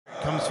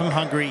comes from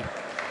Hungary.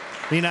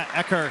 Lena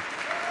EKKER,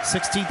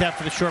 16th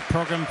after the short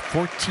program,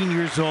 14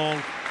 years old,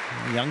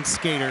 young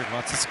skater,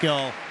 lots of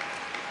skill.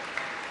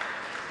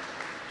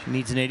 She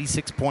needs an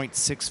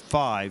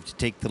 86.65 to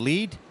take the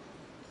lead.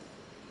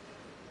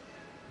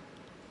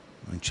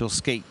 And she'll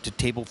skate to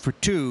table for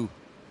two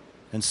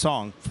and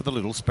song for the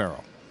Little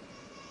Sparrow.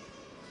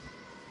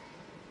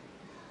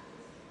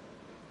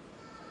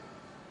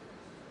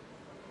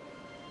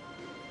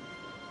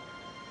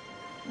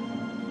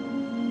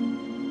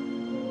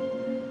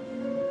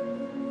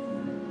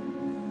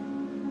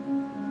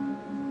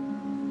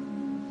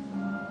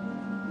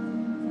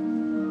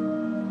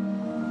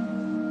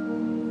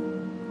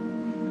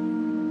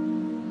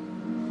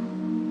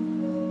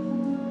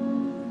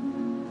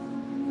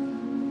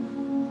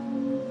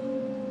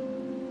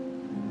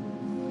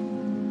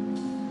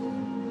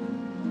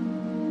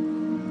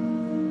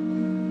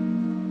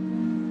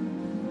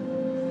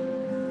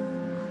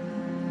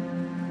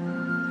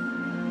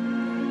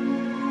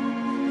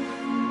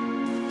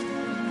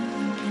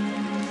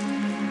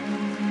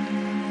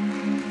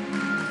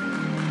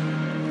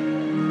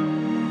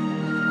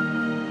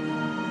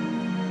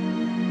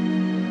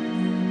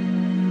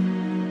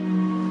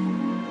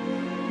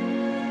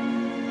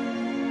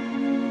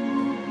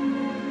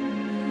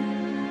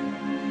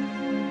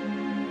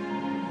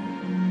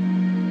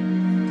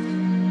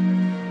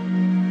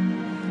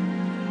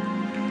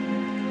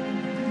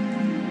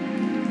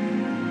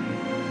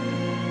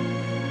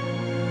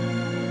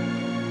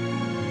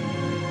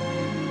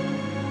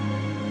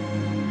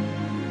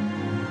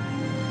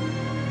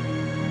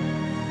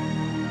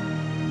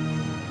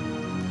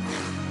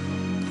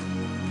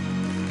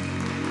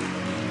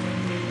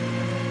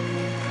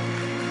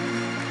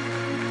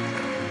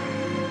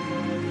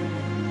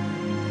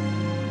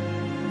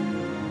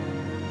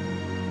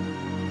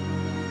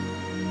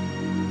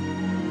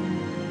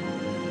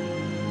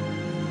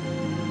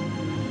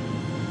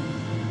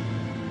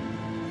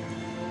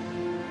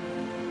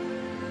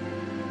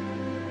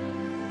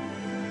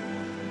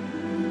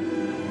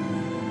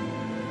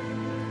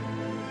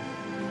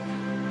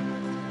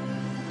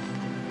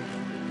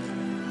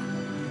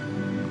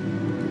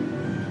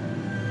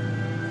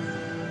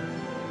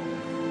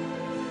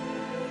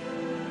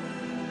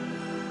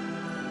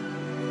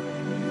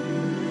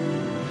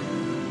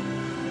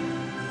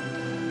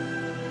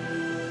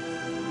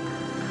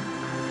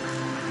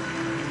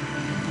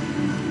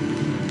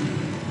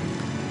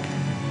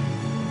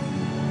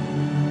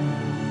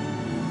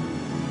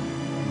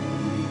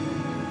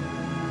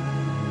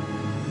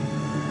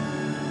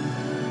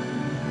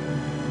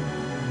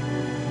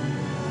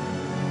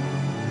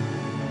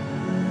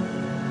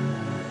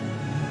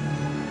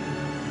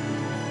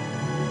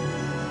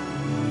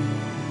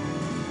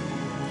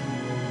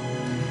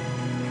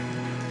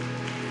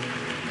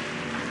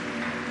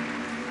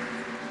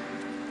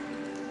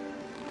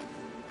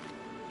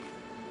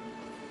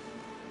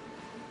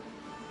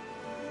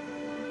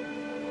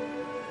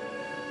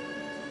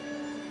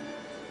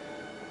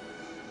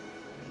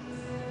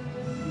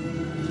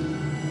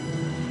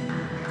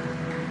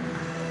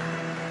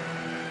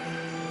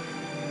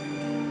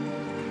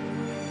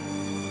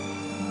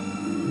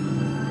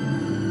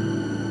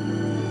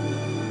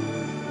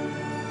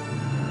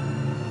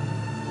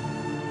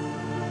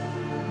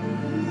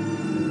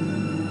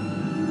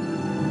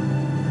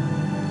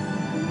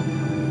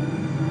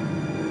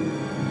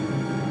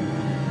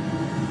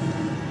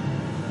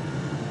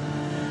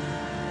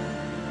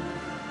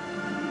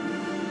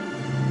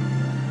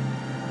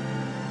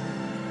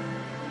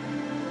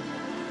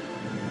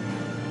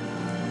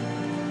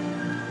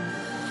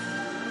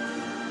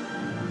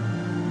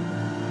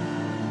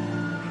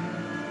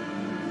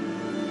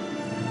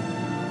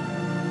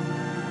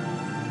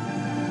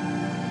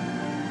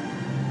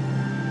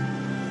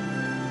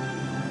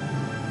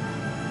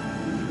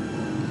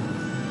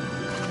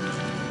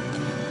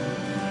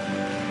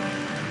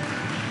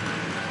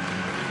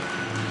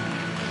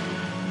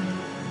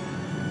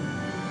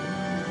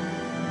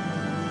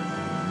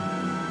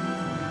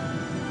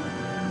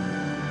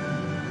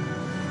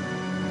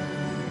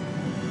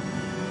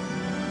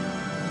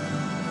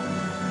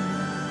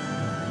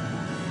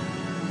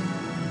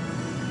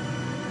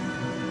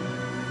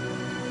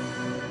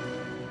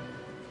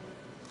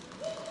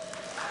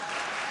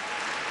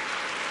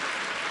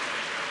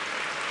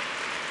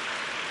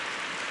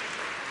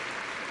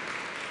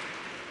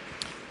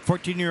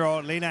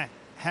 Fourteen-year-old Lena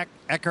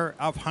EKKER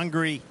of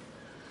Hungary.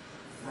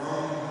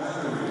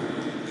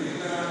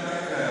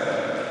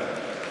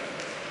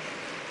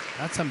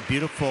 That's some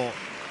beautiful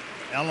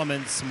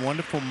elements, some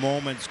wonderful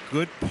moments,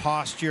 good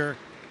posture.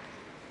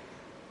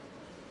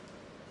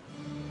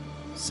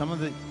 Some of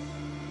the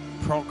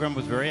program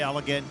was very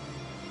elegant.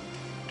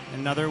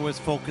 Another was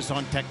focused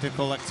on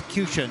technical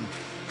execution.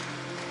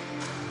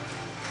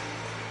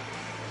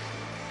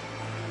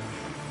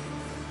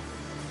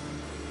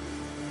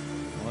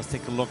 Well, let's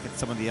take a look at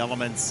some of the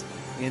elements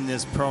in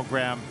this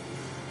program.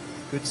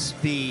 Good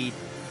speed,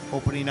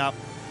 opening up,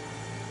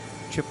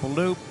 triple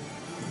loop,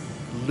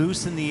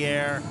 loose in the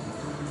air,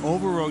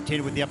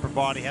 over-rotated with the upper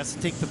body, has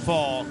to take the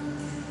fall.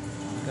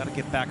 got to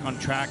get back on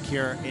track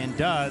here, and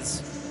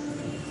does.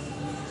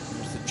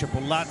 There's the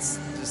triple Lutz,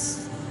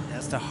 just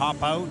has to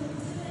hop out.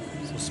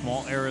 So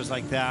small errors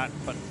like that,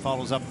 but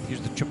follows up.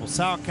 Here's the triple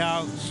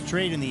Salchow,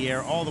 straight in the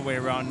air, all the way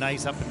around,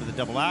 nice up into the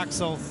double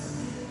axel.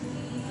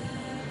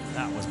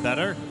 That was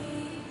better.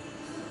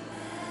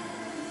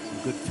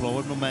 Some good flow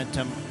and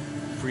momentum.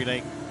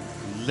 Freeleg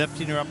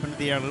lifting her up into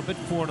the air, a little bit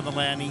forward on the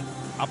landing,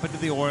 up into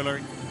the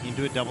Euler,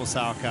 into a double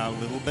Salchow. A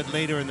little bit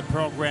later in the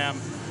program,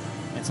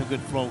 and some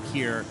good flow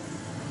here.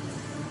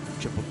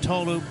 Triple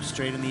toe loop,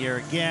 straight in the air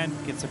again,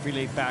 gets the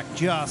Freeleg back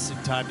just in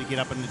time to get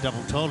up into the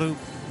double toe loop.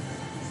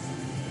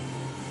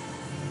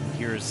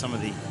 Here's some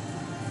of the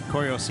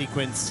choreo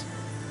sequence.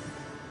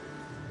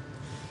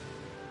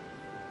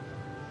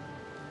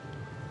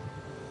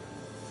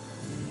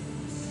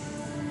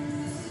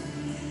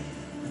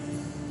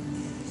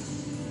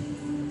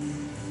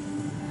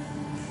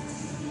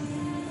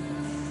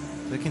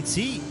 So you can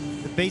see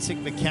the basic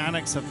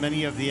mechanics of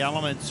many of the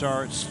elements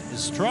is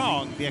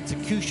strong. The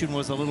execution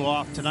was a little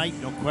off tonight,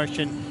 no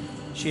question.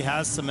 She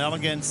has some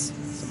elegance,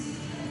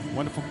 some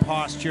wonderful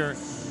posture.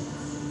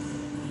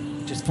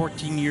 Just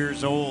 14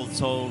 years old,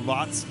 so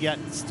lots yet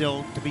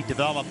still to be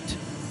developed.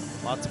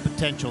 Lots of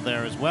potential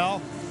there as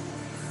well.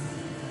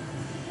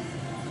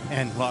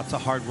 And lots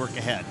of hard work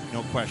ahead,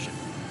 no question.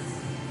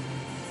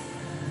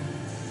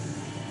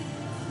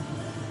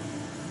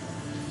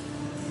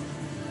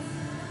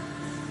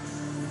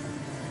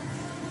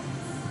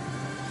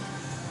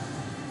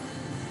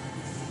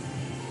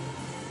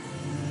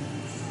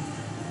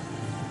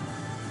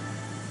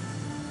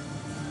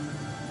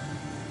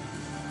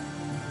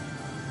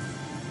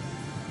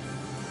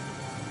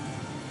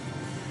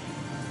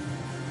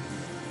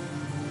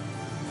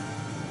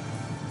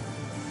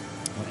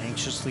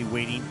 Anxiously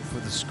waiting for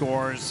the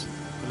scores.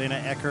 Lena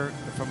EKKER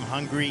from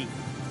Hungary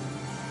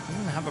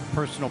doesn't have a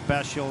personal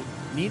best. She'll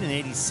need an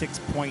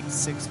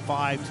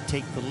 86.65 to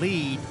take the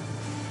lead.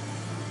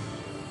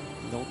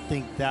 Don't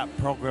think that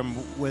program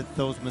with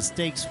those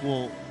mistakes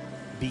will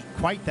be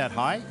quite that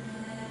high.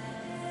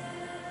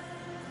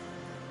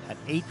 Had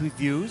 8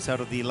 reviews out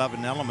of the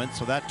 11 elements,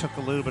 so that took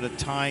a little bit of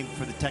time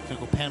for the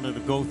technical panel to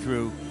go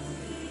through.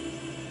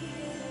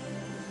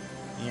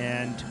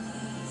 And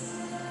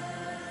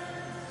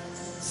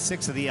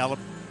 6 of the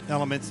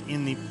elements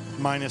in the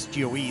minus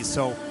GOEs,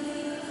 so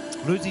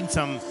losing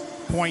some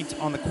points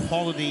on the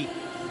quality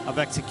of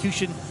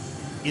execution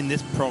in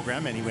this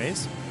program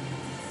anyways.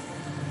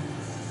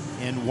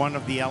 And 1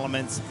 of the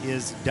elements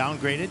is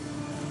downgraded.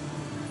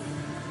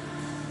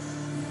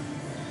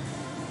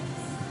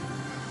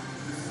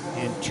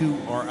 And 2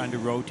 are under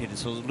rotated.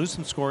 So lose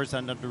some scores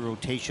on under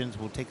rotations.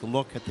 We'll take a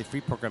look at the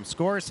free program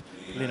scores.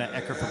 Lena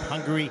EKKER from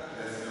Hungary,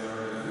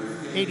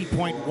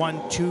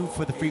 80.12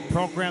 for the free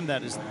program.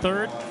 That is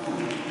 3rd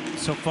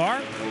so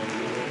far.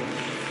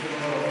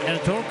 And a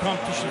total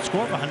competition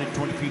score of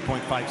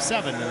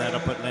 123.57, and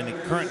that'll put Lena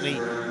currently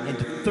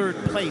into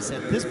 3rd place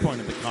at this point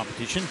of the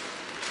competition.